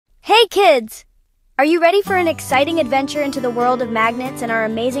Hey kids! Are you ready for an exciting adventure into the world of magnets and our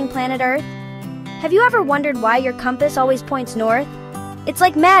amazing planet Earth? Have you ever wondered why your compass always points north? It's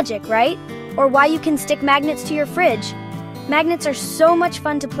like magic, right? Or why you can stick magnets to your fridge. Magnets are so much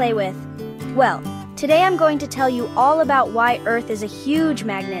fun to play with. Well, today I'm going to tell you all about why Earth is a huge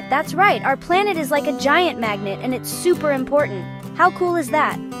magnet. That's right, our planet is like a giant magnet and it's super important. How cool is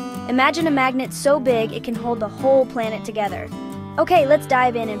that? Imagine a magnet so big it can hold the whole planet together. Okay, let's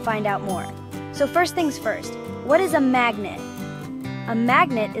dive in and find out more. So first things first, what is a magnet? A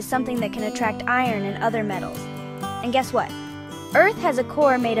magnet is something that can attract iron and other metals. And guess what? Earth has a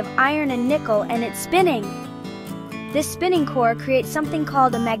core made of iron and nickel and it's spinning. This spinning core creates something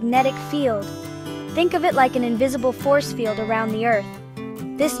called a magnetic field. Think of it like an invisible force field around the Earth.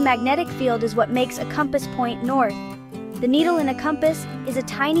 This magnetic field is what makes a compass point north. The needle in a compass is a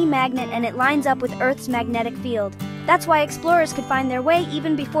tiny magnet and it lines up with Earth's magnetic field. That's why explorers could find their way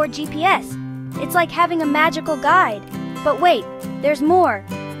even before GPS. It's like having a magical guide. But wait, there's more.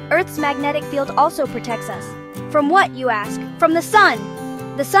 Earth's magnetic field also protects us. From what, you ask? From the sun.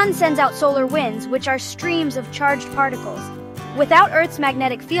 The sun sends out solar winds, which are streams of charged particles. Without Earth's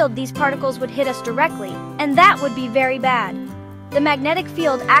magnetic field, these particles would hit us directly, and that would be very bad. The magnetic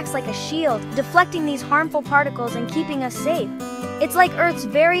field acts like a shield, deflecting these harmful particles and keeping us safe. It's like Earth's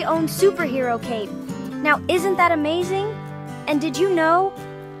very own superhero cape. Now, isn't that amazing? And did you know?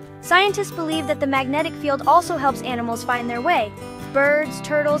 Scientists believe that the magnetic field also helps animals find their way. Birds,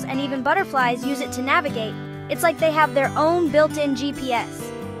 turtles, and even butterflies use it to navigate. It's like they have their own built-in GPS.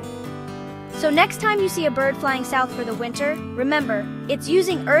 So next time you see a bird flying south for the winter, remember, it's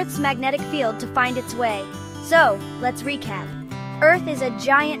using Earth's magnetic field to find its way. So, let's recap. Earth is a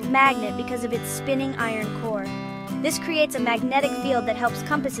giant magnet because of its spinning iron core. This creates a magnetic field that helps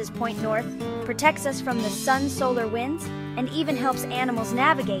compasses point north, protects us from the sun's solar winds, and even helps animals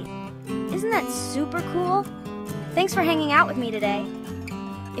navigate. Isn't that super cool? Thanks for hanging out with me today.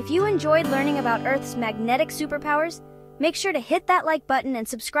 If you enjoyed learning about Earth's magnetic superpowers, make sure to hit that like button and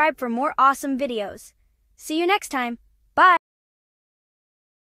subscribe for more awesome videos. See you next time. Bye!